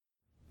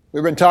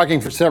We've been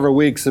talking for several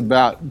weeks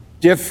about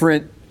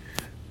different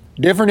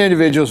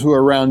individuals who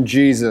are around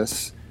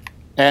Jesus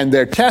and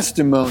their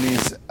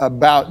testimonies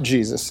about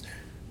Jesus.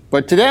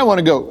 But today I want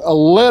to go a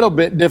little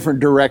bit different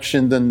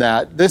direction than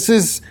that. This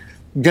is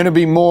going to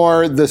be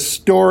more the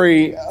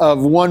story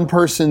of one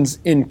person's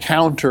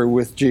encounter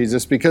with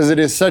Jesus, because it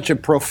is such a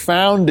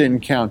profound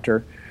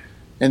encounter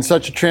and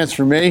such a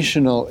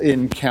transformational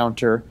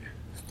encounter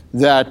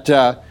that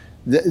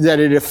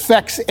it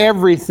affects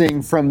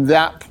everything from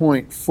that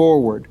point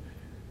forward.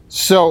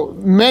 So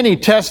many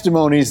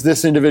testimonies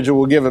this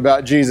individual will give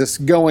about Jesus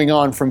going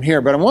on from here,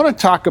 but I want to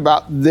talk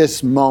about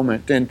this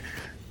moment, and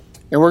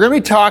we're going to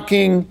be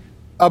talking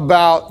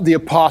about the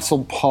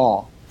Apostle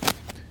Paul.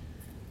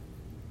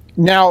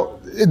 Now,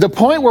 the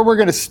point where we're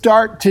going to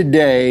start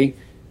today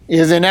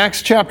is in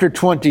Acts chapter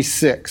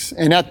 26,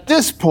 and at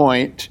this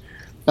point,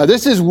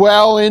 this is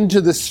well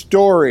into the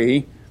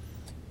story,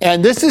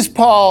 and this is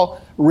Paul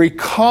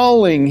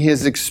recalling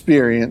his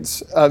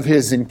experience of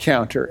his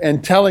encounter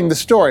and telling the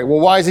story. Well,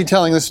 why is he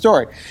telling the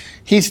story?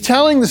 He's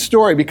telling the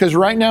story because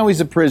right now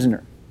he's a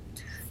prisoner.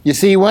 You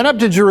see, he went up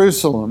to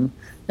Jerusalem,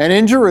 and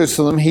in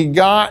Jerusalem he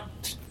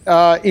got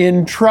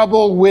in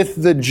trouble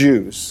with the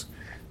Jews.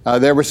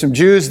 There were some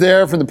Jews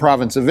there from the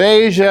province of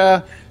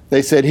Asia.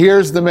 They said,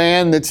 here's the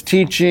man that's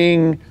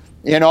teaching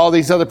in all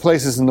these other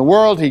places in the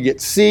world. He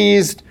gets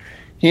seized.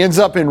 He ends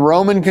up in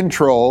Roman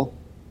control.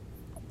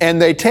 And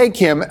they take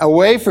him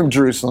away from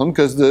Jerusalem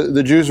because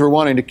the Jews were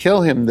wanting to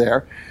kill him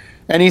there.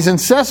 And he's in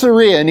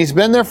Caesarea, and he's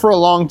been there for a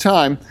long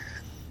time.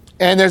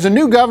 And there's a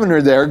new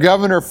governor there.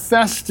 Governor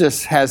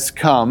Festus has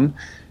come.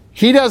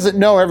 He doesn't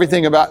know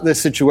everything about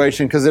this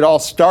situation because it all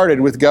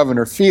started with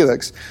Governor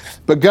Felix.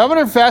 But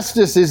Governor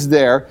Festus is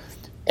there,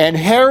 and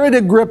Herod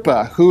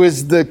Agrippa, who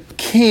is the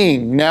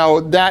king.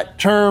 Now, that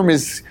term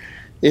is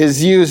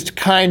used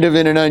kind of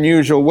in an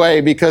unusual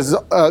way because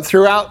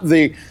throughout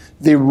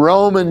the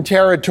Roman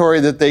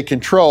territory that they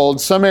controlled,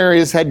 some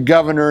areas had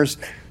governors,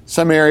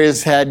 some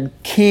areas had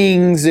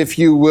kings, if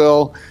you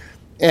will.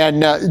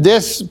 And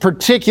this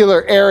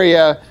particular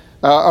area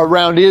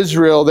around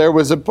Israel, there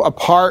was a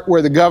part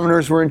where the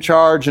governors were in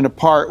charge and a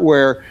part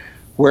where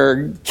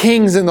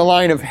kings in the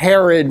line of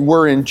Herod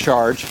were in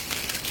charge.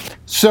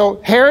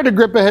 So Herod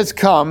Agrippa has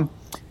come,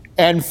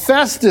 and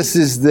Festus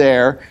is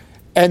there,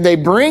 and they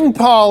bring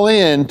Paul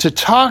in to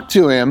talk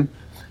to him,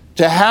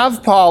 to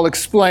have Paul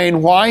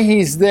explain why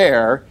he's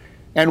there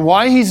and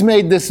why he's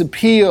made this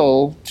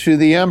appeal to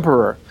the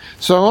emperor.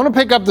 So I want to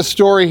pick up the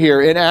story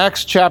here in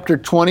Acts chapter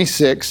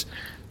 26,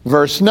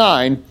 verse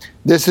 9.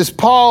 This is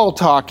Paul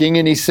talking,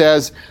 and he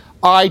says,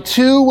 I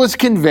too was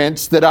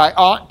convinced that I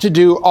ought to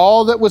do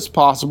all that was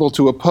possible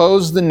to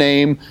oppose the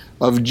name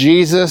of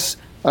Jesus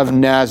of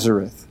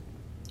Nazareth.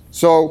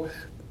 So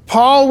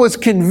Paul was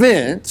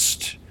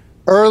convinced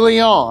early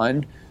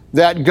on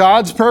that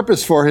God's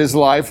purpose for his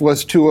life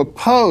was to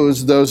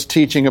oppose those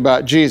teaching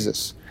about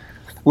Jesus.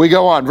 We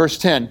go on, verse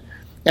 10.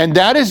 And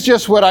that is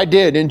just what I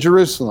did in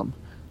Jerusalem.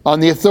 On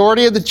the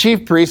authority of the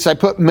chief priests, I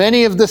put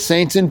many of the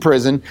saints in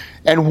prison,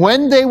 and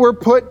when they were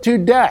put to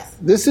death,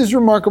 this is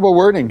remarkable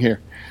wording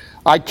here,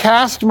 I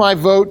cast my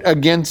vote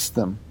against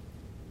them.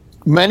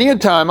 Many a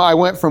time I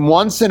went from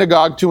one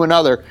synagogue to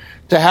another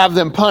to have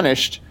them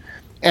punished,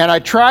 and I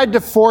tried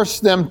to force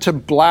them to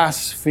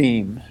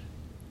blaspheme.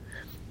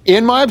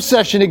 In my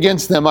obsession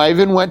against them, I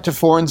even went to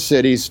foreign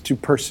cities to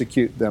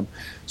persecute them.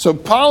 So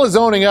Paul is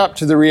owning up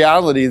to the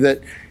reality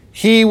that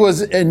he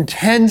was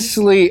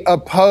intensely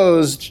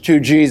opposed to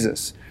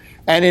Jesus,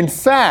 and in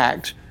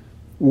fact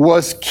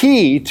was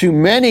key to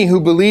many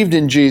who believed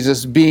in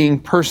Jesus being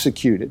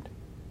persecuted.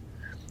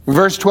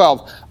 Verse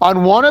 12,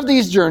 on one of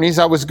these journeys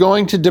I was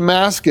going to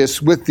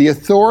Damascus with the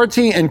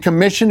authority and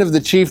commission of the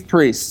chief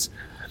priests.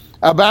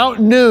 About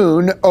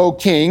noon, O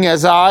king,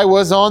 as I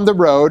was on the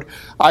road,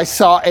 I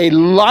saw a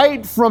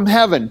light from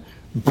heaven,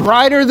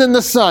 brighter than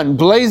the sun,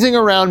 blazing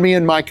around me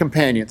and my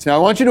companions. Now, I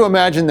want you to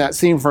imagine that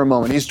scene for a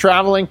moment. He's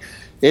traveling.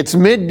 It's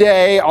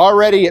midday.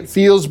 Already it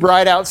feels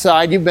bright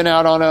outside. You've been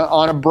out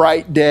on a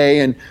bright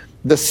day, and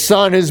the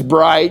sun is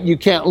bright. You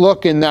can't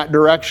look in that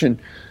direction.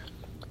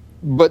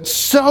 But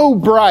so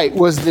bright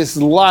was this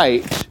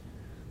light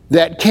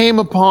that came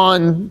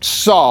upon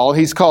Saul.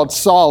 He's called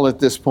Saul at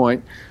this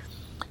point.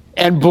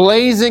 And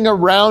blazing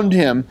around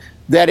him,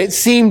 that it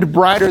seemed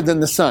brighter than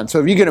the sun. So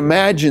if you can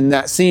imagine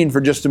that scene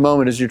for just a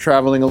moment as you're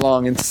traveling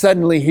along, and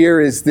suddenly here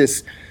is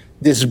this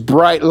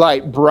bright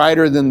light,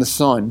 brighter than the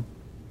sun.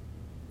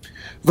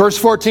 Verse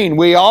 14,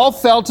 we all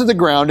fell to the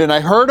ground, and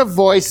I heard a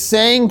voice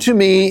saying to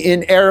me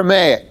in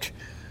Aramaic,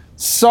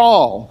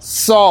 Saul,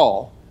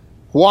 Saul,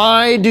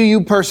 why do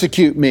you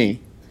persecute me?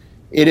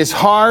 It is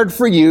hard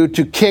for you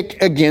to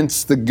kick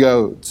against the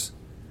goads.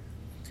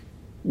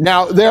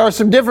 Now, there are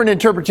some different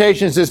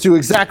interpretations as to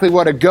exactly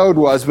what a goad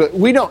was, but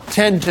we don't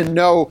tend to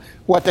know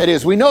what that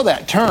is. We know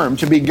that term,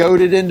 to be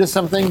goaded into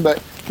something,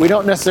 but we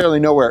don't necessarily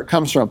know where it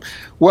comes from.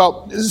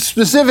 Well,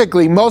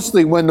 specifically,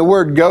 mostly when the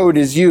word goad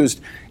is used,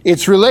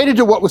 it's related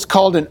to what was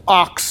called an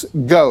ox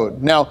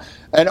goad. Now,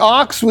 an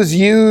ox was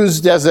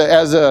used as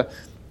a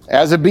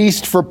as a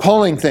beast for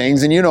pulling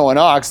things. And you know, an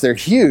ox, they're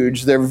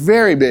huge, they're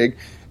very big,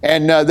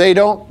 and they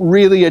don't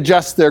really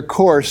adjust their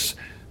course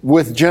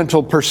with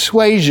gentle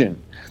persuasion.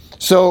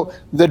 So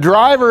the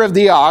driver of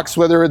the ox,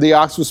 whether the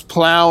ox was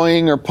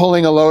plowing or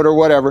pulling a load or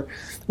whatever,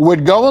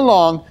 would go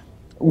along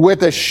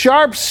with a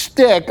sharp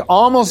stick,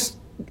 almost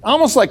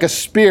like a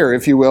spear,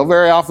 if you will.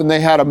 Very often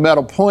they had a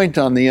metal point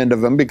on the end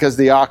of them because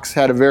the ox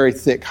had a very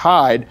thick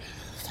hide.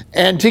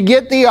 And to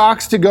get the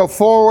ox to go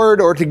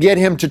forward or to get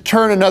him to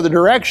turn another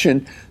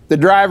direction, the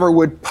driver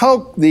would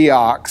poke the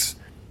ox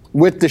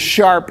with the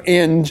sharp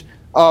end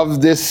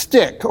of this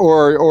stick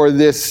or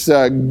this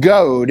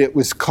goad, it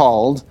was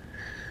called.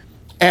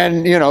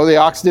 And, you know, the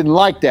ox didn't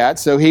like that,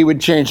 so he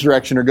would change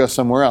direction or go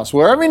somewhere else.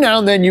 Well, every now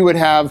and then you would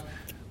have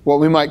what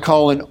we might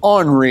call an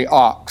ornery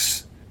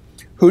ox,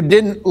 who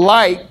didn't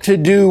like to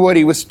do what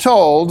he was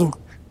told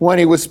when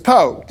he was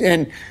poked.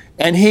 And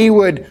he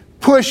would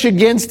push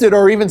against it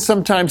or even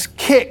sometimes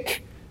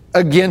kick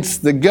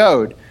against the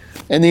goad.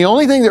 And the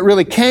only thing that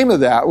really came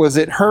of that was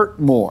it hurt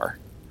more.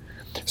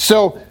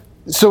 So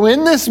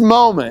in this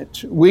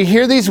moment, we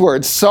hear these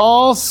words,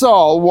 "Saul,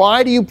 Saul,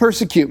 why do you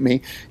persecute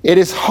me? It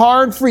is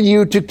hard for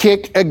you to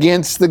kick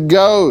against the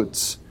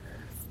goads."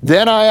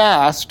 Then I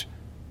asked,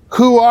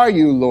 "Who are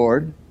you,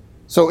 Lord?"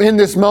 So in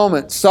this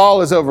moment,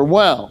 Saul is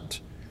overwhelmed.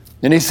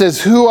 And he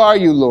says, "Who are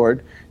you,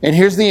 Lord?" And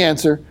here's the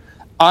answer,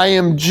 "I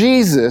am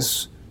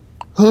Jesus,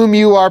 whom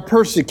you are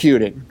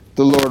persecuting,"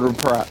 the Lord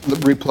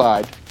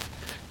replied.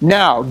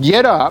 "Now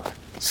get up,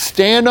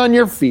 stand on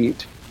your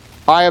feet.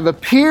 I have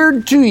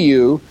appeared to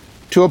you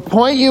to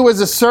appoint you as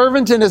a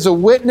servant and as a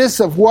witness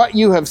of what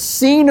you have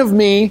seen of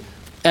me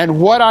and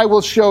what I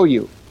will show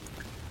you.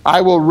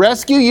 I will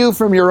rescue you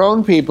from your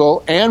own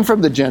people and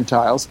from the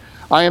Gentiles.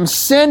 I am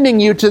sending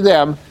you to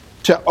them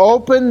to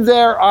open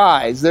their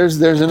eyes."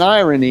 There's an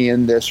irony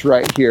in this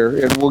right here,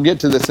 and we'll get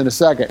to this in a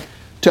second.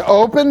 "To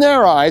open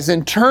their eyes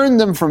and turn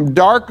them from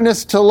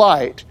darkness to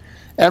light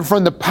and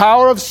from the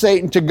power of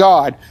Satan to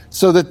God,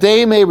 so that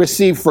they may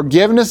receive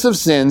forgiveness of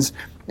sins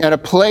and a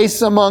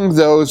place among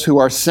those who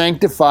are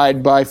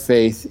sanctified by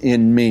faith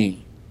in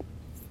me."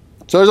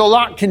 So there's a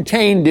lot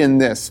contained in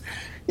this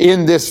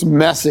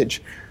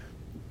message.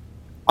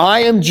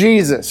 "I am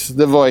Jesus,"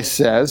 the voice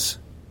says.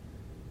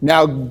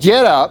 "Now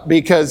get up,"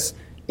 because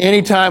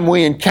anytime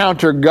we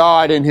encounter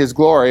God in His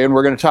glory, and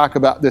we're going to talk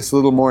about this a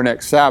little more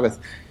next Sabbath,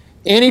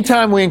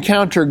 anytime we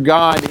encounter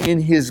God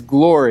in His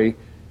glory,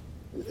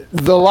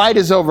 the light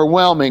is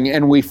overwhelming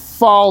and we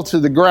fall to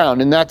the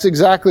ground. And that's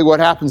exactly what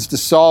happens to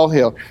Saul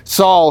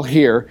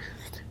here.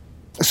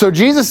 So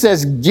Jesus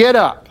says, "Get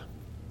up,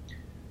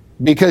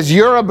 because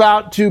you're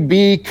about to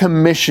be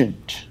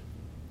commissioned."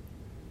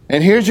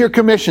 And here's your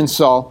commission,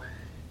 Saul.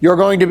 You're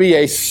going to be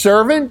a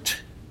servant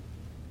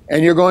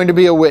and you're going to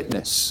be a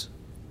witness.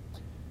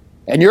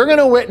 And you're going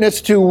to witness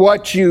to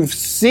what you've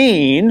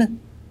seen.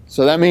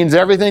 So that means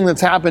everything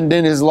that's happened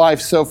in his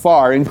life so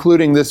far,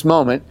 including this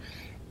moment,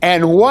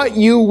 and what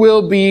you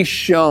will be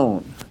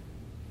shown.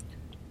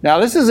 Now,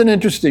 this is an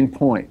interesting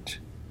point,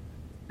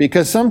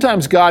 because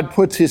sometimes God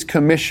puts His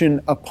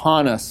commission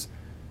upon us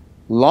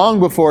long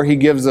before He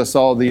gives us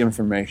all the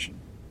information.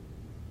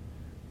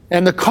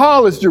 And the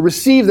call is to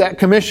receive that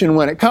commission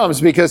when it comes,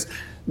 because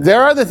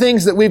there are the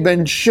things that we've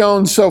been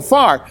shown so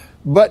far,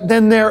 but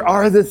then there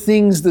are the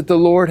things that the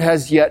Lord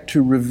has yet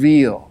to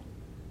reveal.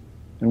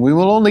 And we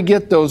will only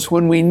get those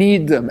when we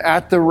need them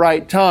at the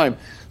right time.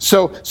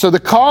 So the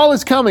call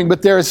is coming,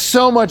 but there is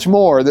so much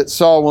more that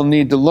Saul will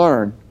need to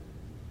learn.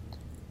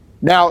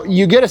 Now,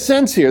 you get a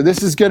sense here,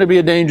 this is going to be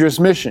a dangerous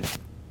mission.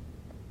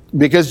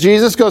 Because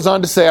Jesus goes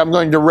on to say, "I'm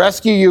going to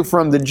rescue you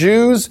from the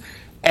Jews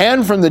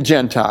and from the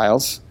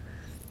Gentiles,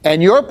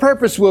 and your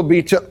purpose will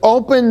be to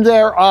open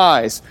their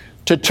eyes,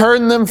 to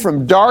turn them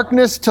from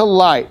darkness to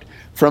light,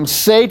 from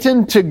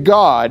Satan to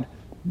God,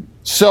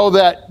 so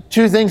that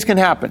two things can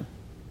happen.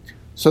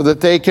 So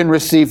that they can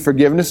receive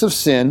forgiveness of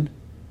sin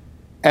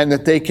and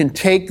that they can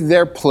take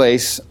their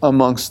place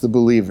amongst the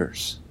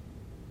believers."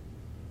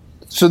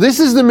 So this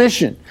is the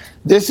mission.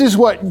 This is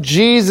what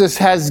Jesus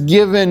has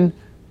given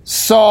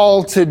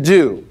Saul to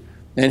do.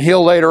 And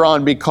he'll later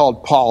on be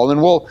called Paul.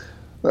 And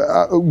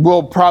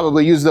we'll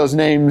probably use those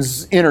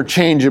names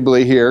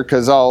interchangeably here,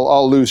 because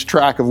I'll lose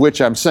track of which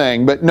I'm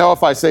saying. But no,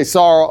 if I say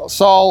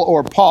Saul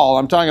or Paul,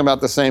 I'm talking about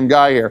the same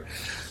guy here.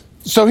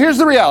 So here's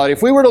the reality.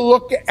 If we were to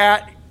look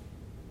at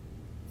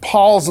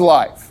Paul's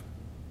life,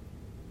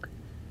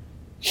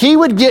 he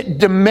would get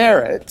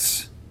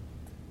demerits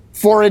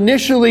for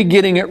initially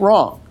getting it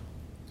wrong.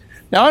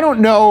 Now, I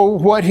don't know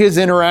what his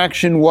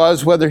interaction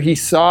was, whether he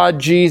saw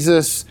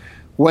Jesus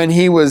when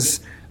he was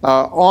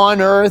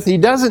on earth. He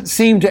doesn't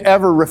seem to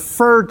ever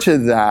refer to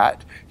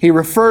that. He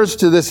refers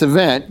to this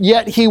event.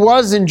 Yet he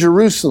was in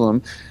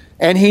Jerusalem,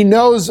 and he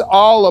knows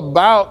all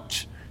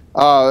about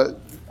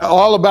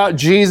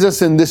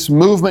Jesus and this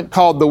movement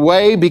called the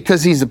Way,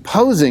 because he's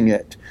opposing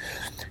it.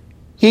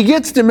 He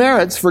gets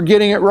demerits for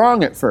getting it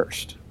wrong at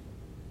first.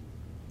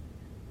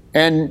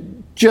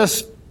 And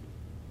just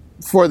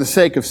for the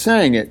sake of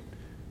saying it,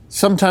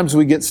 sometimes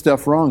we get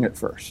stuff wrong at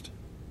first.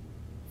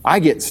 I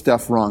get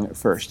stuff wrong at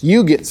first.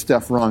 You get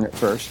stuff wrong at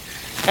first.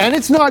 And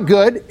it's not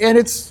good, and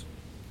it's,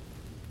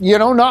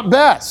 not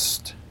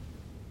best.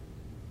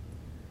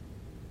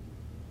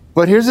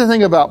 But here's the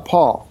thing about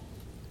Paul.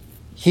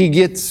 He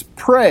gets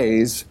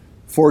praise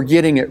for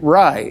getting it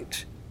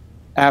right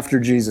after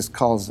Jesus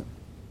calls him.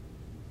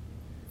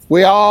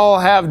 We all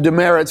have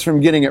demerits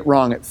from getting it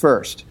wrong at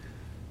first.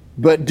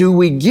 But do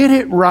we get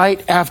it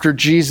right after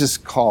Jesus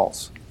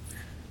calls?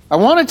 I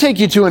want to take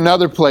you to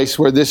another place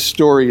where this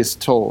story is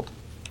told.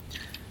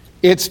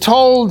 It's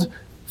told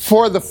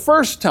for the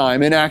first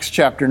time in Acts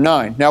chapter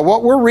 9. Now,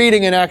 what we're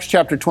reading in Acts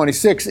chapter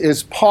 26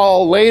 is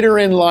Paul later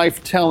in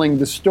life telling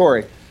the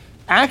story.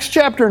 Acts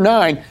chapter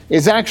 9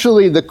 is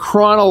actually the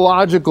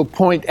chronological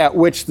point at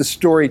which the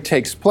story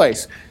takes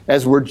place,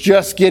 as we're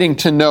just getting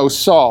to know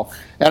Saul.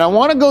 And I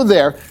want to go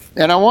there,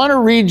 and I want to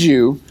read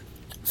you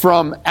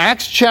from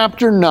Acts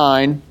chapter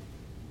 9,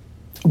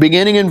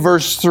 beginning in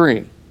verse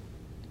 3.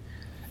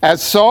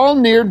 As Saul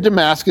neared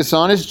Damascus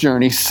on his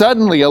journey,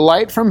 suddenly a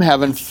light from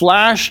heaven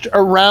flashed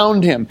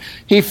around him.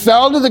 He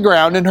fell to the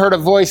ground and heard a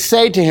voice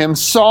say to him,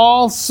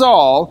 "Saul,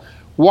 Saul,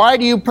 why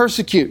do you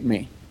persecute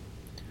me?"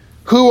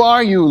 "Who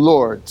are you,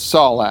 Lord?"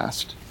 Saul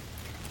asked.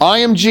 "I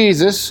am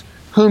Jesus,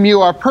 whom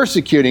you are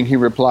persecuting," he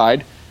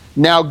replied.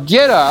 "Now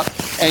get up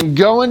and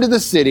go into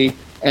the city,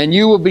 and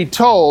you will be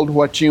told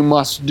what you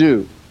must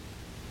do."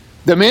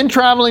 The men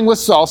traveling with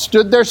Saul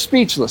stood there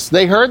speechless.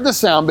 They heard the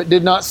sound but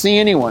did not see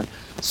anyone.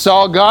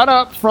 Saul got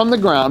up from the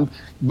ground,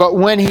 but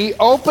when he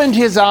opened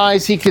his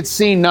eyes, he could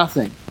see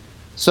nothing.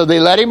 So they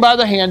led him by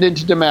the hand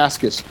into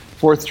Damascus.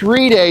 For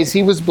 3 days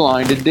he was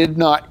blind and did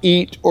not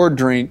eat or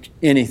drink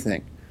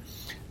anything.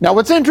 Now,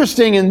 what's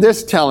interesting in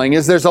this telling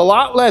is there's a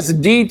lot less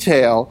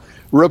detail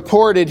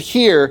reported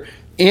here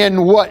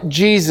in what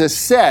Jesus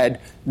said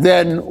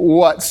than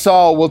what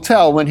Saul will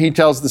tell when he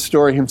tells the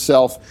story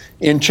himself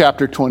in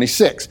chapter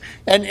 26.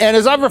 And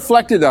as I've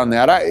reflected on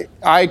that,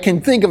 I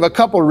can think of a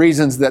couple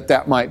reasons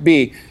that might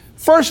be.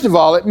 First of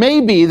all, it may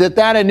be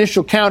that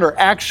initial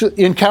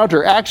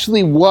encounter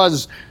actually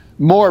was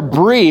more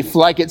brief,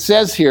 like it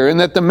says here, and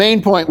that the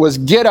main point was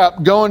get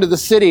up, go into the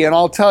city, and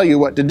I'll tell you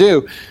what to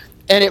do.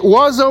 And it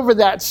was over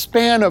that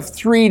span of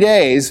 3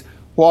 days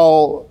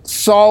while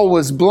Saul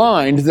was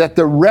blind that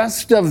the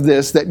rest of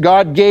this, that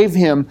God gave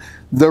him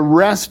the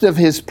rest of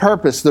his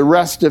purpose, the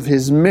rest of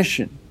his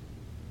mission.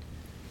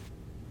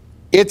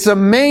 It's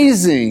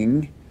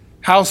amazing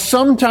how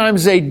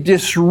sometimes a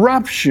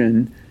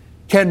disruption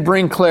can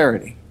bring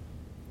clarity.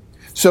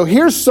 So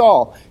here's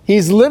Saul.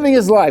 He's living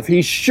his life.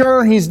 He's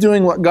sure he's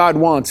doing what God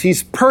wants.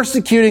 He's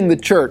persecuting the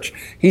church.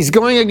 He's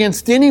going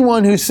against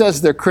anyone who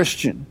says they're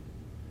Christian.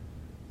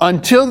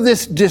 Until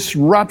this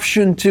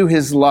disruption to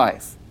his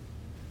life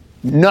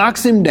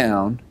knocks him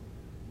down,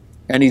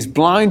 and he's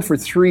blind for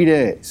 3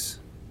 days.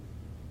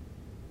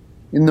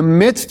 In the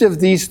midst of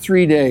these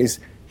 3 days,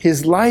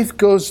 his life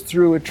goes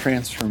through a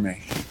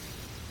transformation.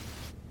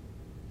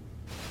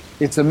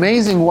 It's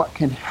amazing what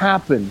can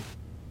happen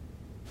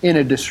in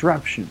a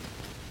disruption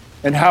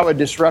and how a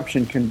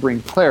disruption can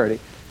bring clarity.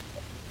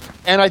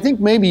 And I think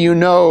maybe you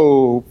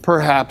know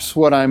perhaps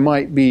what I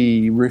might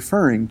be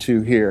referring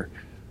to here.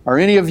 Are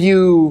any of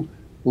you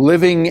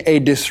living a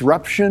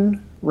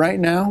disruption right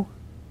now?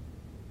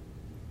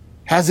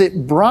 Has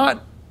it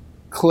brought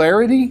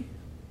clarity?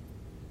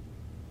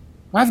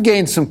 I've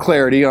gained some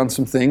clarity on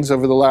some things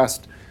over the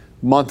last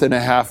month and a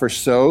half or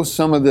so.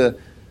 Some of the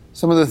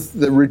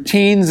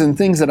routines and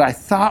things that I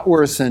thought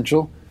were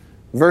essential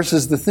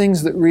versus the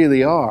things that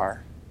really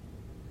are.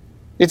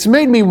 It's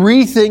made me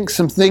rethink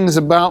some things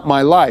about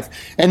my life.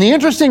 And the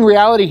interesting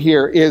reality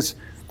here is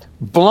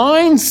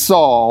blind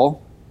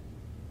Saul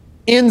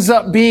ends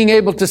up being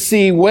able to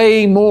see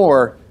way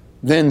more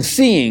than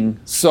seeing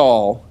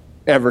Saul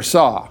ever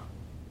saw.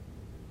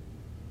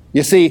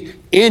 You see,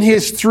 in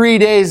his 3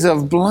 days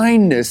of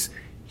blindness,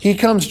 he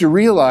comes to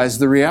realize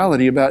the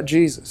reality about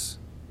Jesus.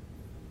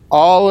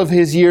 All of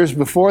his years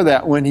before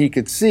that, when he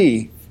could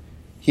see,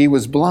 he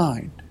was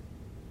blind.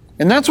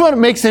 And that's what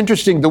makes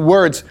interesting the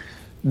words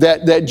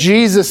that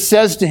Jesus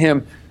says to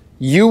him,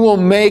 "You will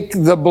make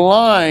the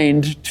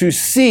blind to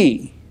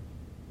see."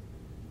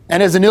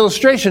 And as an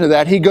illustration of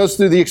that, he goes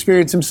through the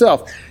experience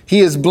himself. He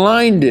is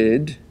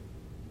blinded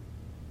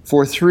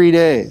for 3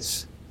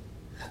 days.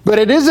 But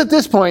it is at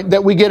this point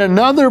that we get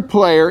another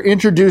player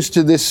introduced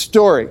to this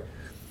story.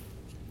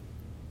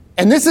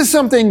 And this is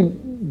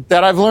something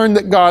that I've learned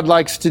that God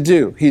likes to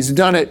do. He's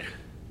done it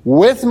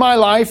with my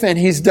life and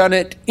He's done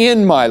it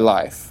in my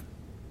life.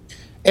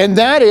 And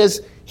that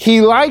is,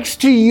 He likes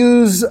to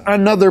use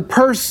another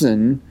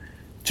person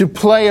to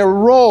play a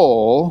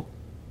role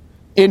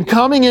in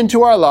coming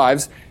into our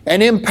lives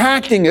and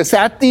impacting us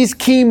at these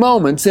key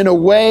moments in a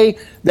way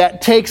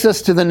that takes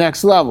us to the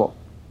next level.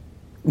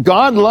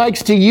 God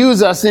likes to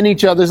use us in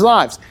each other's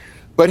lives.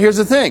 But here's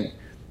the thing.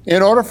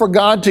 In order for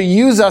God to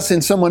use us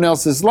in someone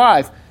else's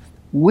life,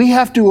 we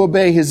have to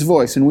obey His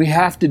voice, and we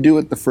have to do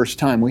it the first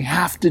time. We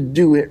have to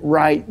do it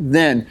right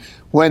then.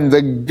 When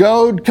the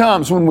goad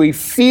comes, when we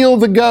feel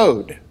the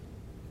goad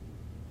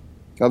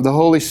of the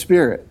Holy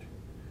Spirit,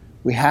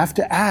 We have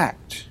to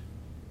act,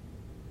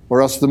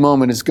 or else the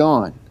moment is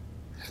gone.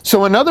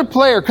 So another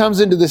player comes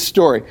into this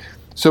story.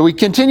 So we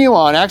continue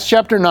on, Acts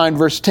chapter 9,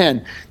 verse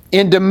 10.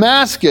 In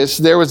Damascus,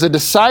 there was a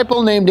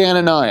disciple named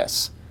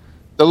Ananias.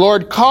 The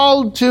Lord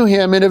called to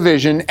him in a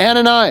vision,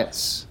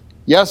 Ananias.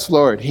 Yes,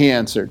 Lord, he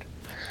answered.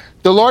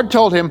 The Lord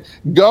told him,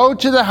 go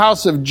to the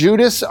house of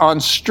Judas on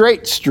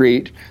Straight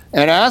Street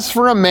and ask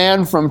for a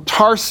man from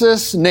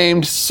Tarsus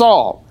named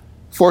Saul,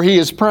 for he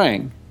is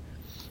praying.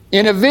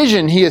 In a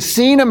vision, he has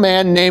seen a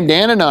man named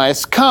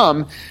Ananias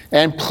come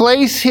and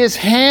place his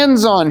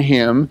hands on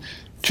him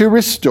to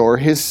restore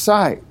his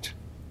sight.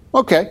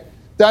 Okay,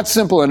 that's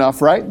simple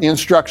enough, right? The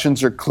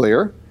instructions are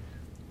clear.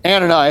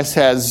 Ananias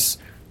has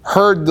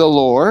heard the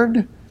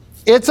Lord.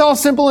 It's all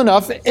simple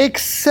enough,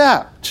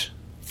 except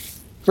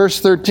verse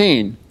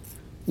 13.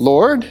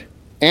 Lord,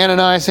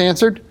 Ananias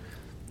answered,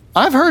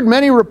 I've heard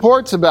many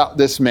reports about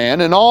this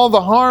man and all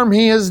the harm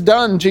he has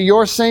done to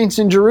your saints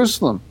in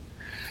Jerusalem.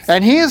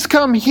 And he has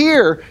come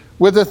here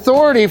with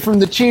authority from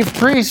the chief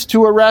priest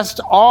to arrest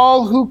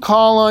all who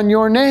call on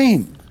your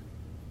name.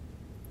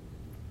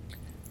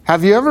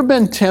 Have you ever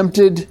been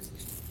tempted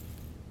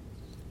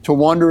to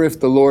wonder if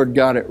the Lord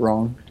got it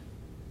wrong?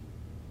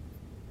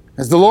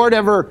 Has the Lord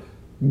ever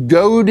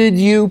goaded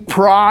you,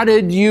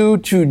 prodded you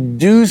to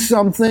do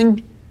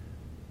something,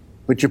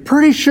 but you're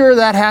pretty sure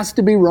that has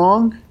to be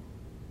wrong?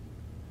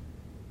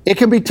 It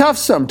can be tough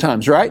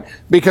sometimes, right?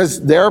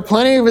 Because there are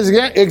plenty of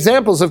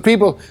examples of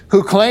people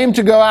who claim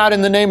to go out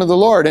in the name of the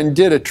Lord and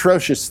did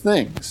atrocious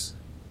things.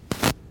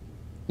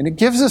 And it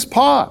gives us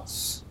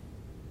pause.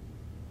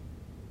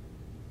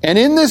 And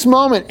in this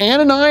moment,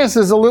 Ananias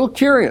is a little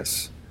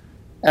curious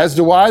as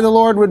to why the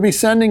Lord would be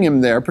sending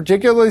him there,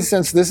 particularly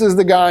since this is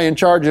the guy in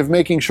charge of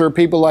making sure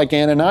people like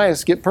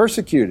Ananias get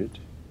persecuted.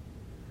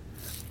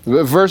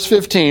 Verse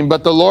 15,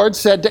 but the Lord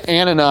said to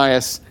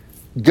Ananias,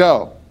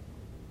 go.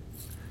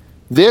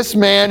 This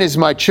man is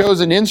my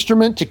chosen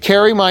instrument to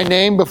carry my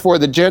name before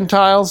the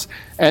Gentiles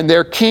and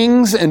their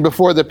kings and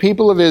before the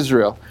people of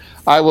Israel.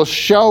 I will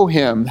show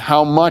him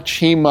how much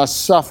he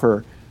must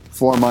suffer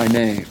for my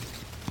name.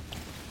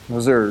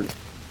 Those are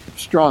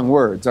strong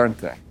words, aren't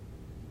they?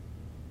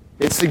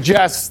 It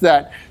suggests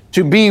that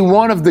to be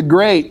one of the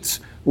greats,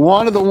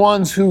 one of the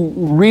ones who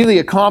really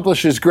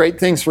accomplishes great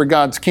things for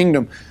God's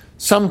kingdom,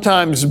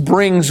 sometimes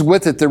brings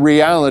with it the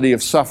reality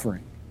of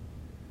suffering,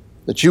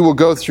 that you will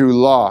go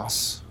through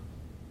loss.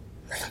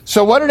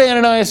 So what did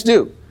Ananias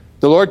do?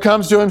 The Lord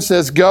comes to him,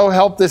 says, go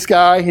help this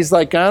guy. He's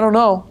like, I don't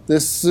know.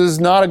 This is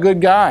not a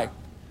good guy.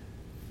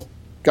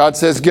 God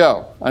says,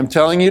 go. I'm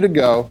telling you to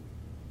go.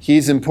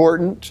 He's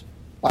important.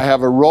 I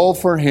have a role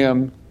for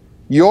him.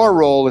 Your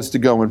role is to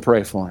go and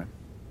pray for him.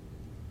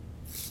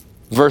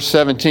 Verse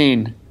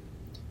 17,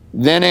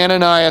 then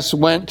Ananias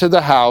went to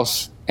the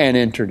house and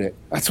entered it.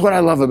 That's what I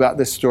love about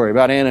this story,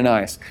 about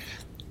Ananias.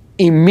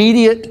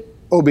 Immediate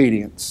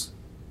obedience.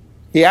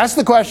 He asked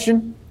the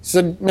question. He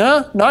said,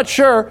 no, not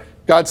sure.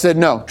 God said,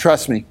 no,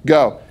 trust me,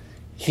 go.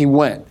 He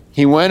went.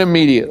 He went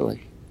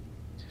immediately.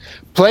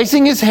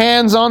 Placing his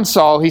hands on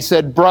Saul, he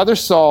said, brother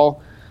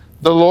Saul,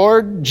 the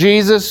Lord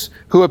Jesus,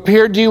 who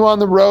appeared to you on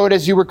the road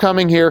as you were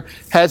coming here,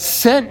 has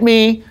sent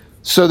me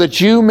so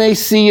that you may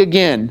see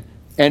again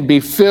and be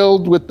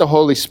filled with the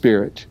Holy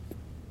Spirit.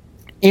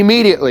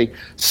 Immediately,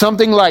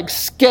 something like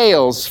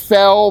scales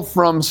fell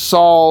from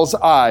Saul's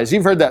eyes.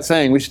 You've heard that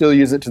saying. We still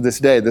use it to this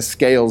day. The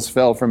scales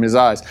fell from his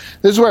eyes.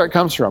 This is where it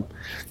comes from.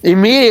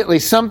 Immediately,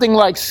 something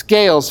like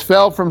scales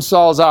fell from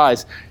Saul's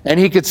eyes, and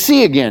he could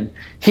see again.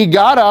 He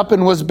got up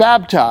and was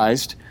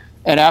baptized,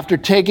 and after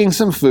taking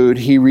some food,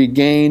 he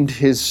regained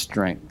his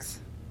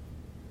strength.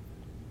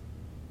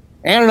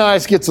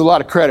 Ananias gets a lot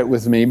of credit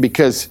with me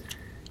because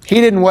he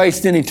didn't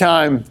waste any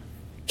time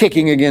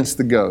kicking against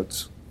the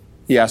goats.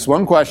 He asked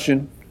one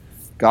question.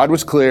 God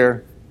was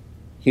clear.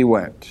 He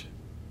went.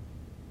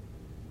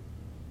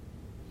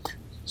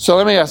 So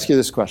let me ask you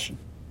this question.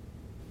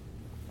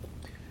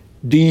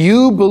 Do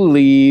you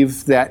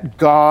believe that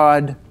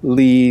God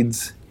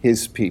leads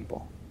his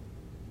people?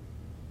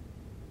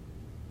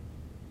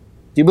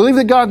 Do you believe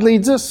that God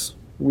leads us?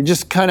 Are we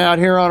just kind of out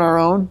here on our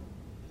own?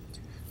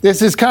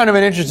 This is kind of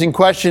an interesting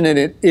question,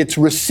 and it's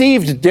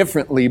received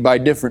differently by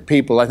different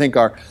people. I think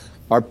our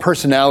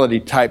personality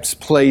types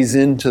plays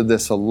into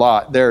this a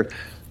lot. There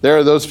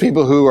are those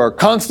people who are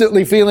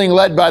constantly feeling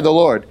led by the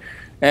Lord.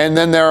 And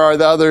then there are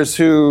the others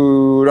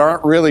who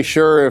aren't really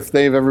sure if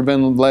they've ever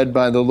been led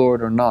by the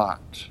Lord or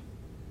not.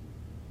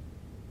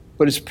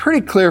 But it's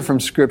pretty clear from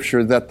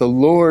Scripture that the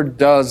Lord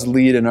does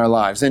lead in our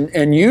lives.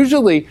 And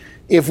usually,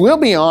 if we'll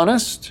be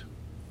honest,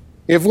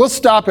 if we'll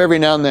stop every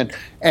now and then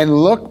and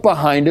look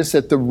behind us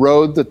at the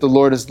road that the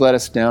Lord has led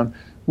us down,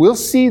 we'll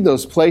see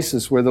those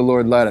places where the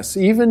Lord led us,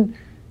 even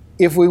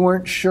if we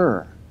weren't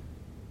sure.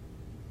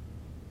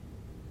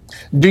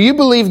 Do you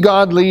believe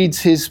God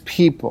leads his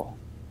people?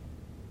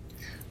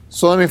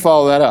 So let me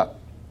follow that up.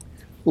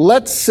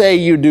 Let's say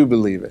you do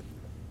believe it.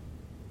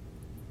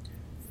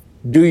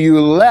 Do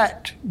you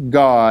let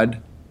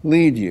God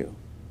lead you?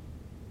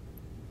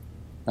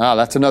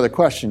 That's another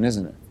question,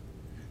 isn't it?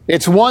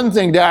 It's one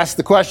thing to ask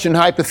the question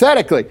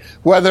hypothetically,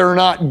 whether or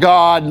not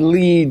God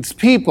leads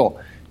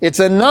people. It's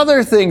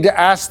another thing to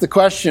ask the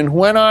question,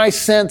 when I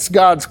sense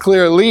God's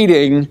clear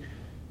leading,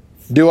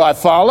 do I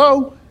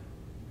follow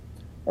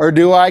or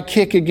do I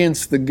kick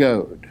against the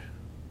goad?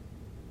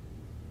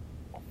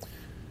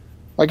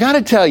 I got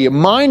to tell you,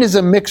 mine is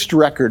a mixed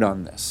record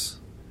on this.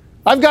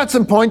 I've got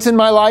some points in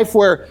my life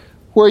where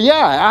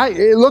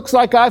it looks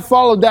like I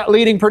followed that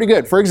leading pretty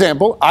good. For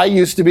example, I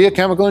used to be a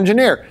chemical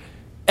engineer.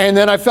 And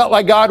then I felt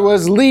like God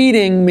was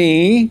leading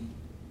me.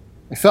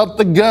 I felt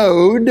the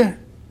goad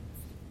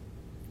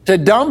to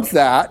dump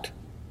that,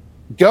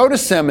 go to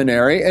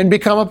seminary, and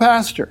become a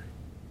pastor.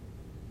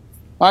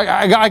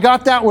 I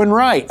got that one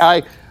right.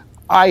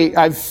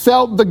 I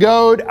felt the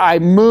goad. I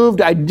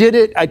moved. I did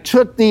it. I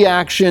took the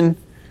action.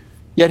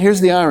 Yet here's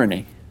the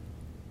irony.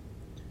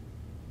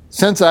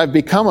 Since I've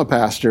become a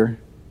pastor,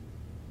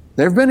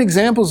 there have been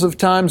examples of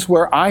times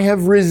where I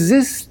have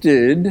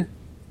resisted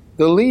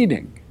the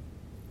leading.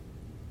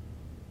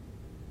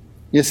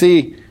 You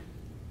see,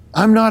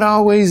 I'm not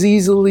always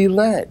easily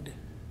led.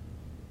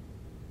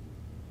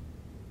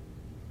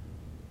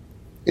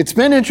 It's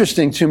been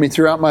interesting to me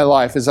throughout my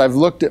life as I've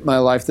looked at my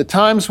life, the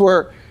times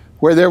where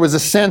there was a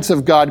sense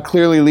of God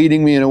clearly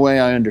leading me in a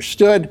way I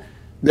understood.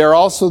 There are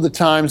also the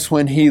times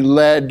when He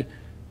led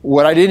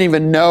what I didn't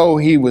even know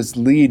He was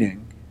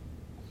leading.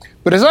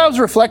 But as I was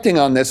reflecting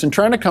on this and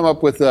trying to come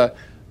up with a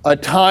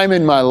time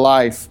in my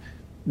life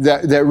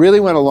that really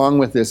went along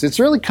with this, it's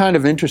really kind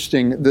of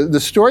interesting. The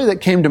story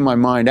that came to my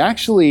mind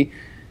actually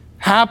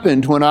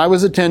happened when I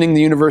was attending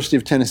the University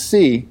of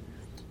Tennessee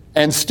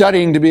and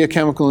studying to be a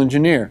chemical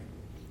engineer.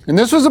 And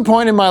this was a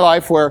point in my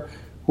life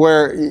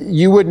where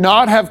you would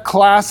not have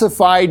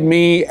classified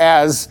me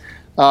as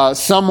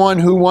someone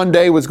who one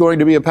day was going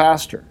to be a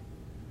pastor.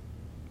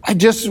 I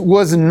just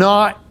was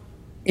not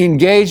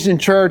engaged in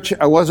church.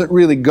 I wasn't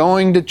really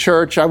going to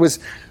church. I was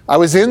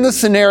in the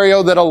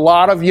scenario that a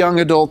lot of young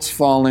adults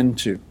fall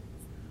into.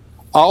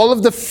 All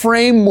of the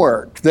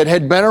framework that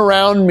had been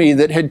around me,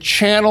 that had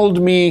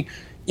channeled me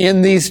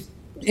in these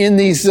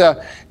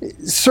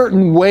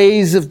certain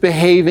ways of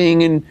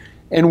behaving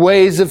and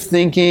ways of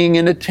thinking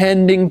and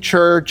attending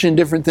church and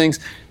different things,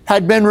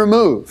 had been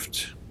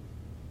removed.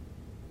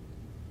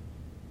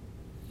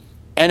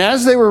 And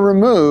as they were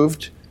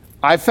removed,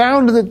 I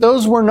found that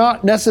those were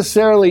not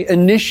necessarily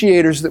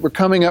initiators that were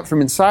coming up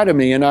from inside of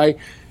me, and I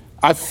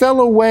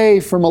fell away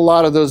from a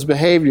lot of those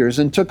behaviors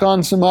and took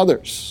on some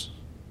others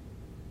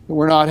that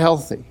were not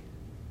healthy.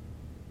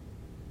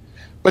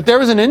 But there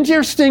was an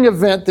interesting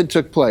event that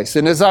took place,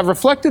 and as I've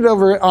reflected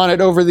on it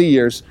over the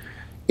years,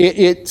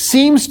 it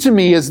seems to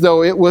me as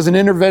though it was an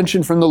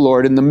intervention from the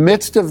Lord in the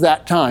midst of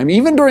that time,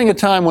 even during a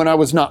time when I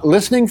was not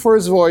listening for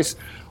His voice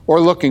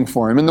or looking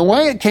for Him. And the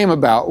way it came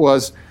about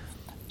was,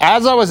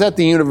 as I was at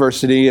the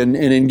university and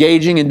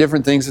engaging in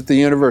different things at the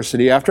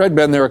university, after I'd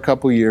been there a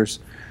couple years,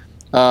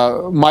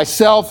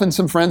 myself and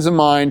some friends of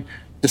mine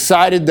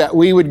decided that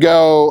we would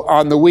go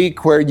on the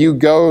week where you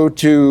go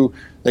to,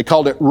 they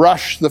called it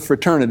Rush the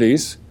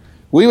Fraternities.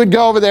 We would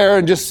go over there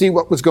and just see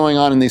what was going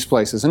on in these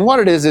places. And what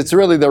it is, it's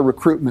really their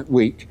recruitment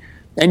week.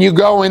 And you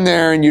go in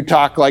there and you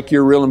talk like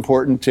you're real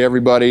important to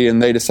everybody,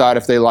 and they decide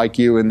if they like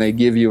you, and they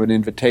give you an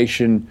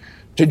invitation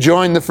to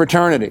join the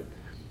fraternity.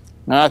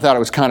 And I thought it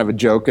was kind of a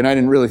joke, and I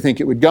didn't really think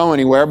it would go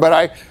anywhere.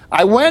 But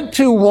I went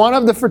to one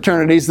of the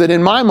fraternities that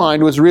in my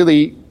mind was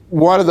really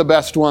one of the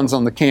best ones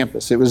on the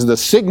campus. It was the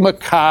Sigma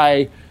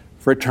Chi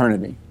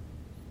fraternity.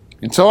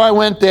 And so I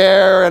went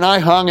there and I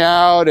hung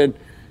out, and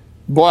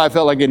boy, I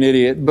felt like an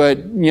idiot.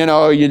 But,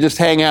 you just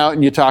hang out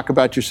and you talk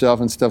about yourself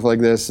and stuff like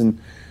this. And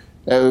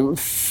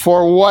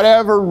for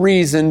whatever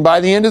reason, by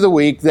the end of the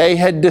week, they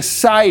had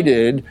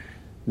decided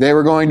they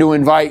were going to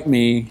invite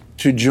me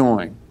to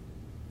join.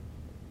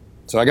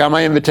 So I got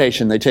my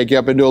invitation. They take you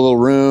up into a little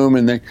room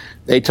and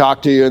they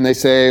talk to you and they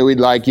say, we'd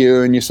like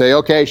you. And you say,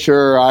 okay,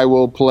 sure, I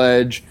will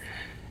pledge.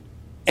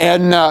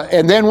 And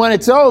then when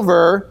it's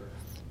over,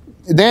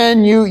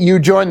 then you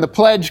join the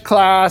pledge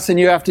class and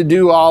you have to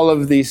do all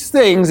of these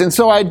things. And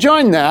so I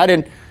joined that,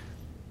 and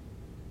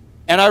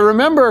I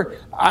remember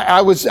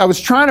I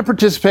was trying to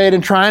participate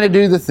and trying to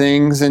do the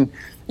things and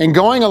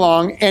going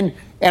along, and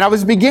I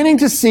was beginning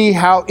to see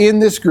how in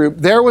this group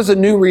there was a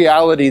new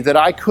reality that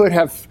I could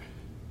have,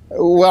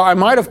 I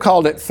might have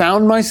called it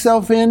found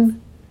myself in,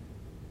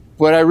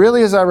 but I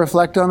really, as I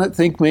reflect on it,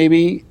 think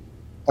maybe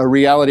a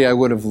reality I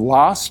would have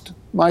lost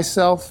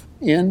myself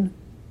in.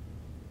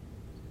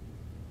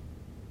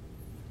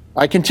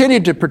 I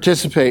continued to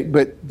participate,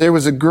 but there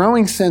was a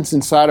growing sense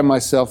inside of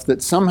myself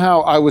that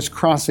somehow I was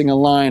crossing a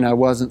line I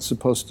wasn't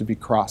supposed to be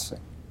crossing.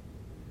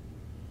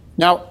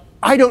 Now,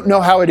 I don't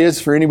know how it is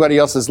for anybody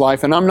else's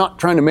life, and I'm not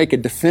trying to make a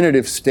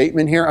definitive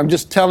statement here. I'm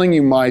just telling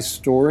you my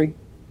story.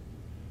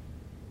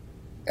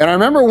 And I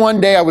remember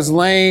one day I was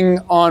laying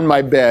on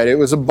my bed. It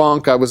was a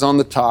bunk. I was on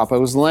the top. I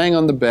was laying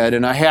on the bed,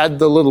 and I had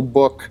the little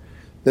book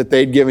that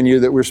they'd given you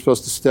that we're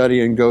supposed to study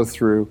and go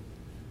through.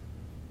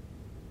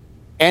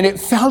 And it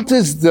felt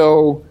as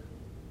though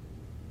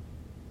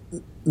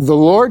the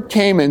Lord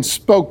came and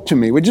spoke to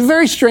me, which is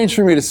very strange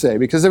for me to say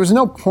because there was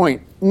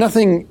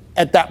nothing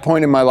at that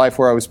point in my life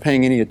where I was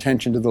paying any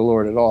attention to the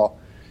Lord at all,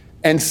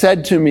 and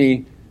said to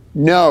me,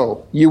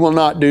 "No, you will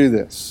not do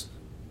this."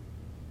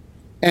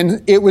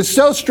 And it was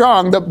so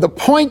strong, the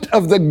point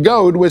of the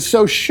goad was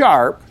so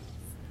sharp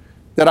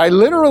that I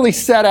literally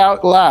said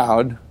out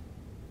loud,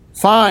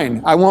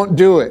 "Fine, I won't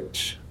do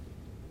it."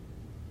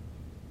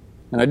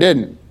 And I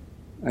didn't.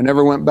 I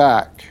never went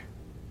back.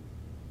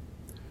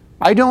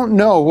 I don't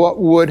know what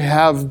would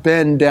have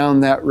been down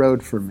that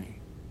road for me.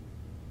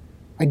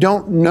 I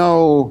don't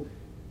know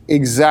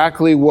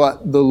exactly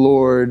what the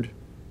Lord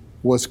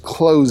was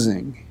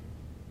closing.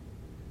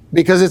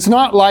 Because it's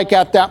not like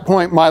at that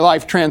point my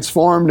life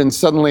transformed and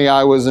suddenly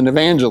I was an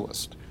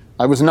evangelist.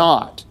 I was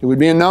not. It would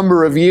be a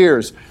number of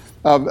years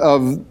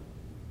of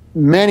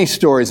many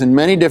stories and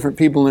many different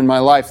people in my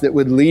life that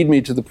would lead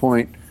me to the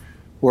point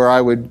where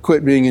I would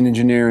quit being an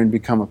engineer and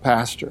become a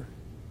pastor.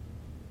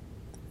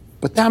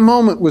 But that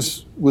moment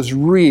was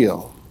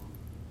real.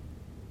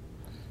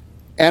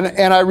 And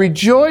I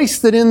rejoice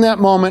that in that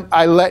moment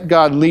I let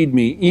God lead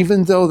me,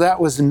 even though that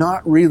was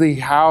not really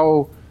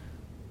how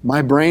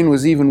my brain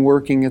was even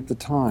working at the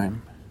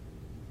time.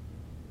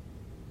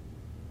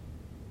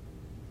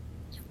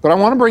 But I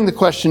want to bring the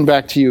question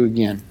back to you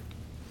again.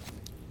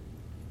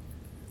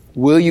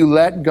 Will you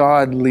let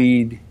God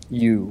lead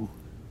you?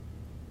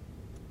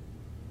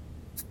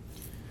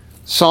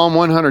 Psalm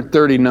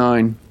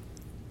 139,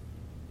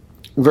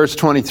 verse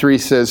 23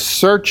 says,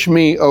 "Search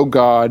me, O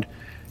God,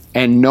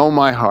 and know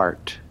my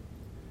heart.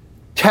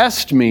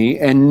 Test me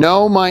and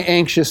know my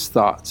anxious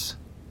thoughts.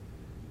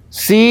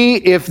 See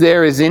if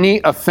there is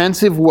any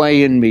offensive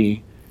way in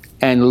me,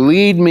 and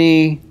lead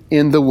me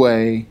in the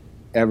way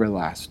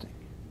everlasting."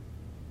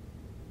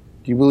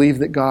 Do you believe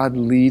that God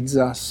leads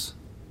us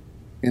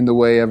in the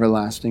way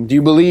everlasting? Do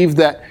you believe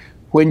that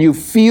when you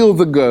feel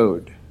the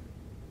goad,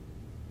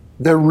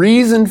 the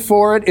reason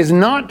for it is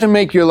not to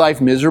make your life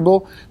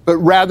miserable, but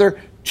rather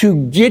to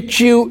get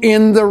you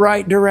in the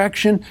right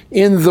direction,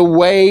 in the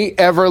way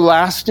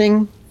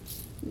everlasting?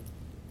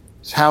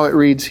 It's how it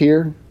reads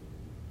here.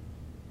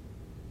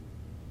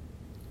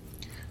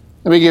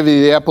 Let me give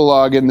you the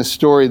epilogue in the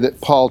story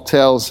that Paul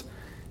tells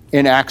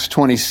in Acts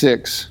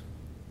 26.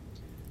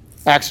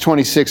 Acts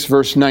 26,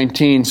 verse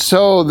 19.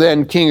 "So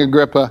then, King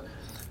Agrippa,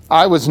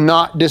 I was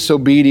not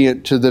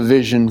disobedient to the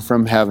vision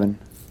from heaven.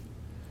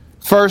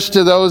 First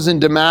to those in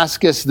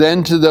Damascus,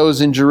 then to those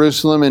in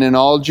Jerusalem and in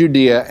all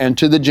Judea, and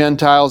to the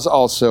Gentiles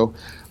also,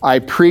 I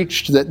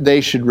preached that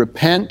they should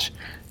repent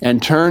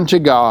and turn to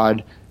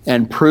God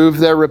and prove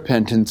their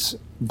repentance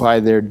by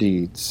their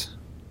deeds."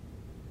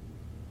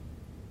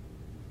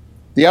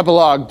 The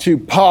epilogue to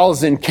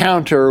Paul's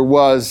encounter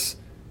was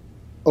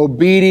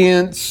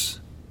obedience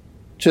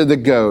to the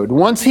goad.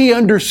 Once he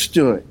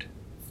understood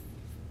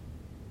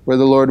where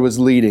the Lord was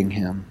leading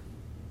him.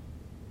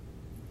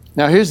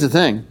 Now here's the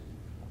thing.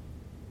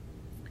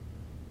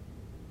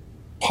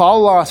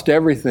 Paul lost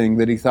everything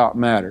that he thought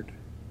mattered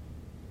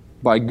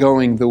by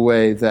going the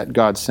way that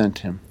God sent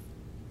him.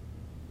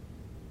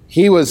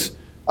 He was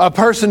a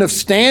person of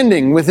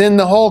standing within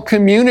the whole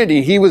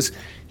community. He was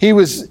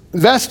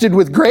vested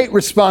with great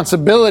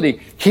responsibility.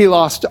 He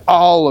lost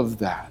all of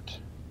that.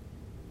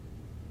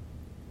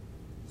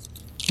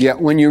 Yet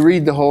when you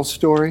read the whole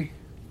story,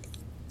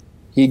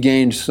 he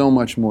gained so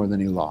much more than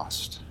he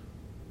lost.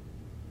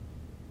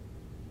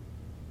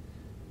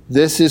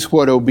 This is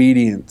what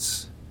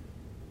obedience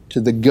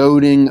to the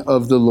goading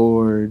of the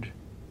Lord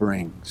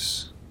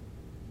brings.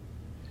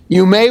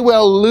 You may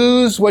well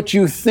lose what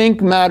you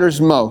think matters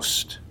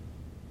most,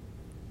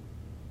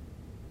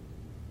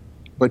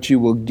 but you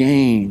will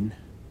gain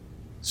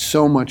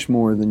so much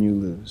more than you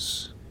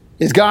lose.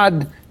 Is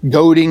God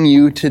goading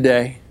you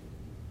today?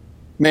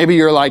 Maybe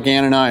you're like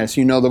Ananias,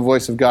 you know the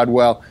voice of God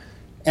well,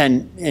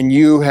 and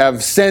you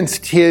have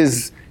sensed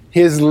His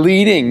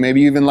leading.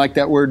 Maybe you even like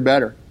that word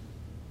better.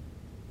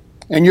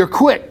 And you're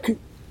quick.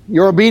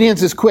 Your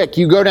obedience is quick.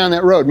 You go down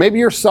that road. Maybe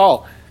you're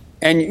Saul,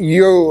 and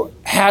you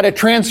had a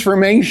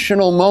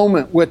transformational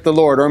moment with the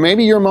Lord, or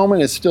maybe your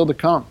moment is still to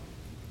come.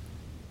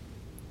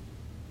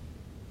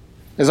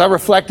 As I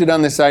reflected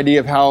on this idea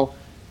of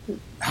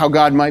how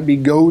God might be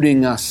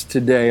goading us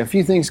today, a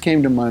few things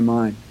came to my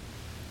mind.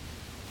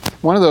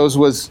 One of those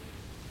was,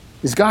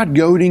 is God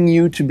goading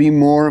you to be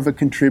more of a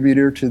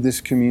contributor to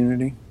this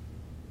community?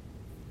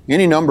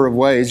 Any number of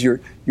ways, your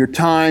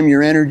time,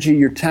 your energy,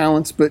 your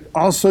talents, but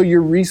also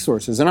your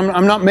resources. And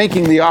I'm not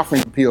making the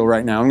offering appeal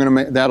right now.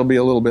 That'll be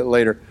a little bit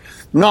later.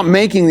 I'm not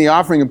making the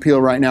offering appeal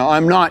right now.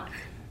 I'm not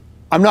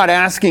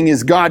asking,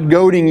 is God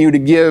goading you to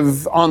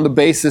give on the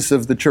basis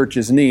of the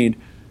church's need?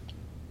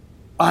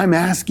 I'm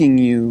asking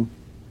you,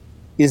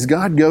 is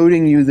God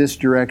goading you this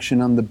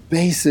direction on the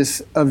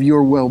basis of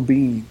your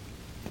well-being?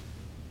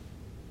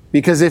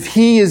 Because if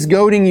He is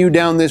goading you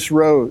down this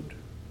road,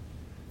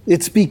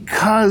 it's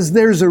because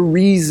there's a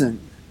reason.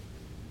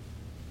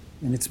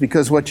 And it's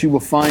because what you will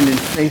find in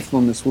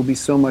faithfulness will be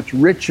so much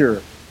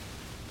richer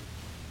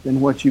than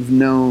what you've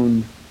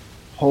known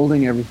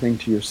holding everything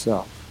to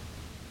yourself.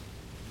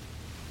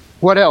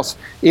 What else?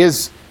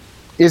 Is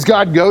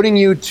God goading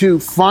you to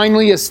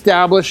finally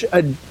establish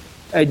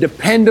a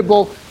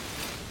dependable,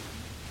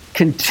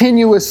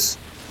 continuous,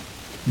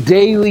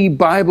 daily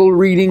Bible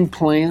reading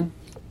plan?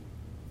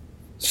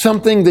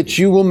 Something that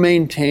you will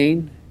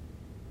maintain?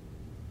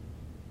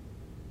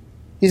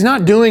 He's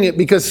not doing it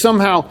because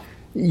somehow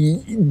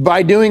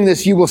by doing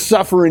this you will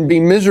suffer and be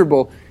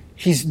miserable.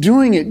 He's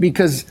doing it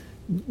because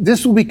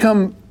this will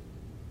become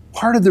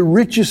part of the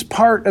richest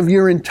part of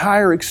your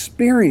entire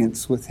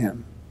experience with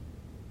Him.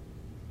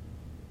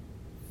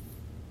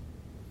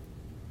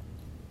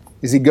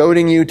 Is He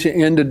goading you to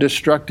end a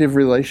destructive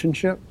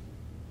relationship?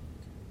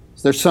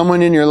 Is there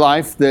someone in your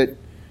life that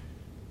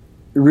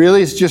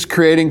really is just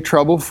creating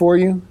trouble for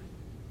you,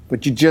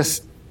 but you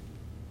just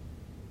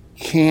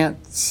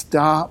can't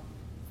stop?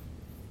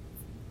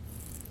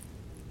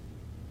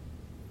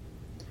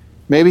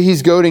 Maybe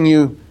He's goading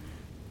you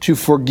to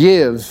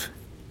forgive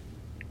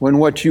when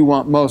what you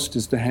want most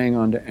is to hang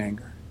on to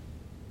anger.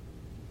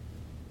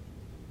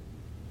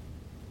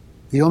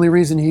 The only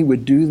reason He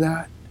would do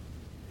that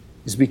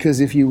is because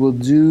if you will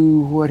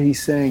do what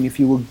He's saying, if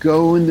you will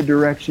go in the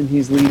direction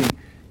He's leading,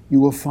 you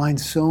will find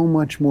so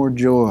much more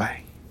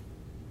joy.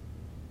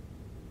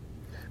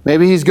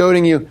 Maybe He's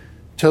goading you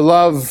to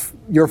love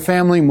your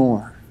family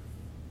more.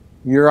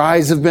 Your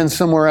eyes have been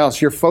somewhere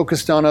else. You're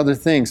focused on other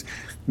things.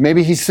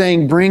 Maybe He's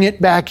saying, bring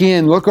it back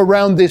in. Look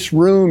around this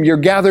room. You're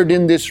gathered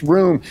in this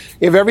room.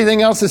 If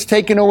everything else is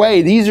taken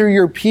away, these are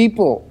your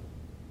people.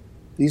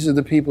 These are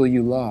the people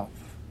you love.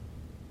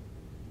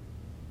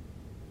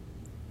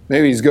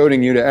 Maybe He's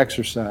goading you to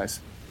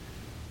exercise.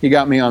 He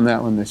got me on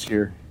that one this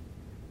year.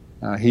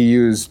 He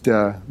used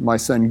my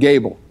son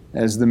Gable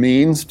as the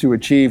means to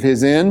achieve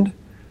his end.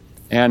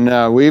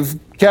 And we've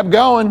kept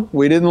going.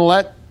 We didn't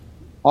let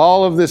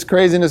all of this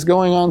craziness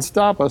going on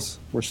stop us.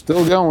 We're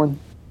still going.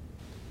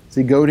 Is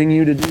He goading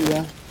you to do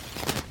that?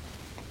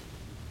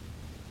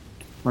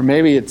 Or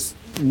maybe it's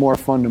more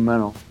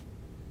fundamental.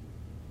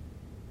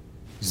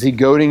 Is He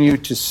goading you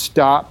to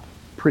stop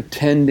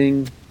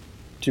pretending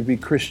to be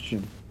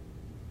Christian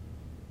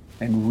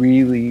and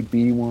really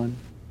be one?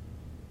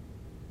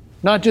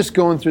 Not just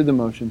going through the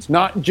motions,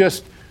 not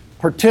just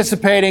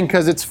participating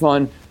because it's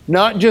fun,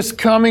 not just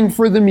coming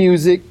for the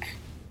music,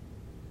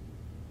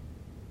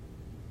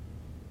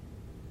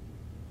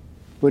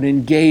 but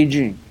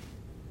engaging.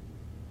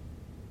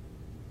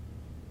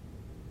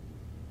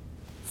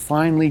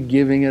 Finally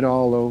giving it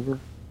all over.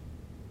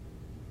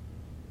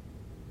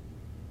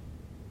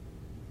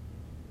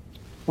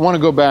 I want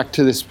to go back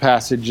to this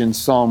passage in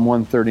Psalm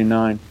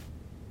 139.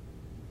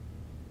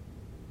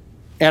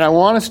 And I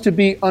want us to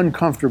be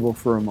uncomfortable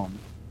for a moment.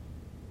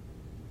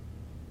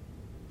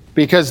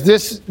 Because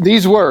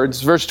these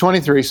words, verse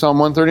 23, Psalm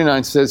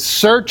 139 says,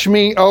 "Search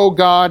me, O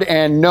God,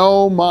 and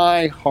know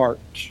my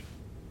heart."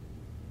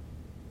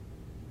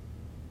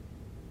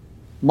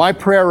 My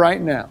prayer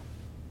right now,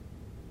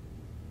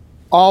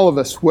 all of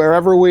us,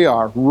 wherever we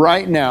are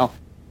right now,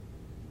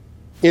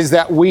 is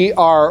that we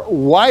are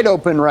wide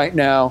open right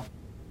now,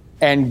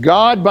 and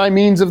God, by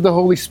means of the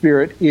Holy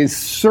Spirit, is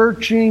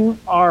searching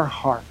our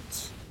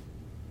hearts.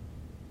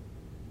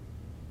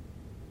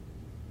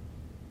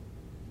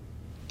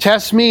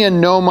 Test me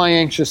and know my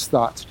anxious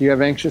thoughts. Do you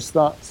have anxious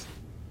thoughts?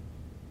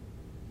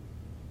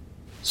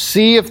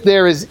 See if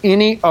there is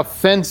any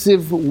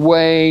offensive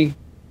way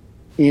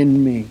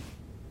in me.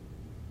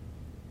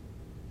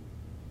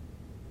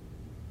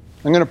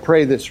 I'm going to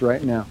pray this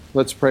right now.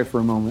 Let's pray for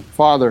a moment.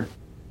 Father,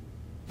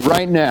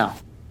 right now,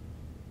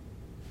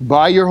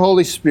 by your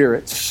Holy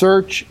Spirit,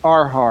 search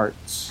our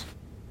hearts.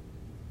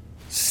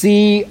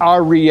 See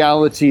our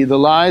reality, the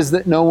lies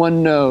that no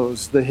one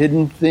knows, the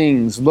hidden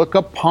things. Look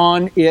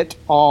upon it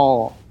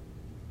all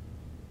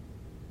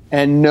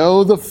and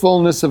know the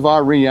fullness of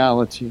our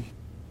reality.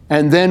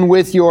 And then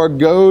with your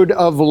goad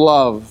of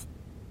love,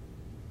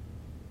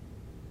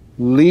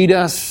 lead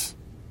us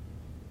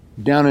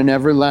down an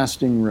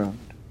everlasting road.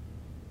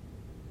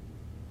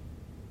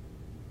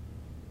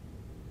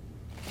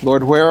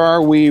 Lord, where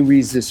are we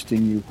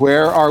resisting you?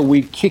 Where are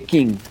we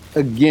kicking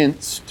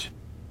against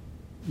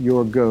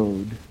your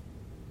goad?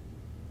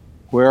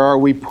 Where are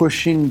we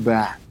pushing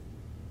back?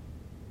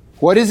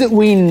 What is it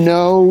we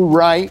know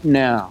right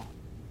now?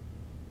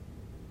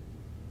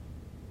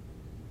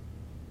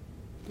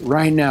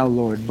 Right now,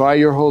 Lord, by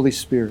your Holy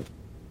Spirit,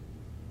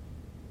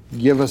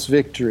 give us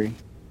victory.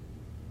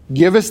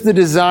 Give us the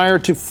desire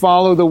to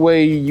follow the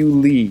way you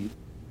lead.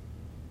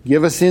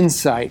 Give us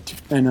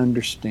insight and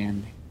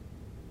understanding.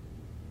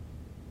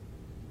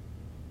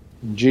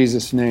 In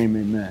Jesus' name,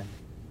 amen.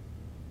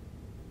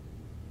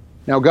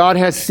 Now, God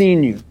has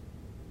seen you.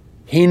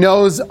 He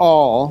knows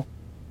all.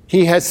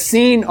 He has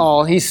seen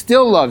all. He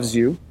still loves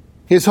you.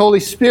 His Holy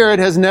Spirit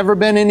has never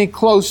been any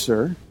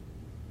closer.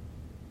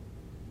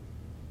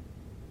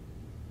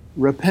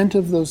 Repent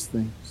of those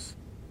things.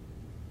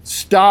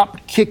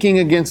 Stop kicking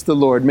against the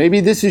Lord. Maybe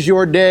this is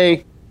your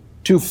day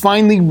to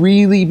finally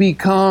really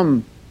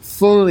become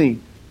fully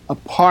a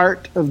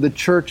part of the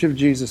Church of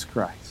Jesus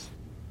Christ.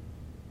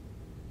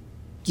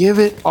 Give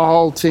it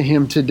all to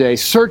Him today.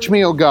 Search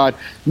me, O God.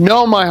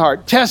 Know my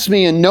heart. Test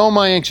me and know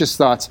my anxious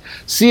thoughts.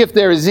 See if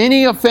there is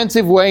any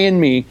offensive way in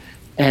me,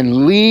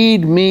 and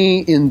lead me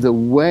in the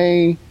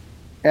way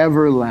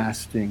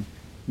everlasting.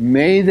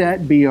 May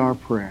that be our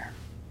prayer.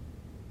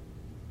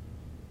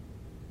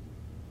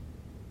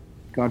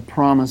 God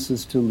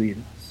promises to lead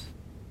us.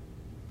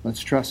 Let's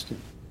trust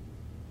Him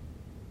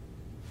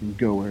and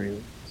go where He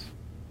leads.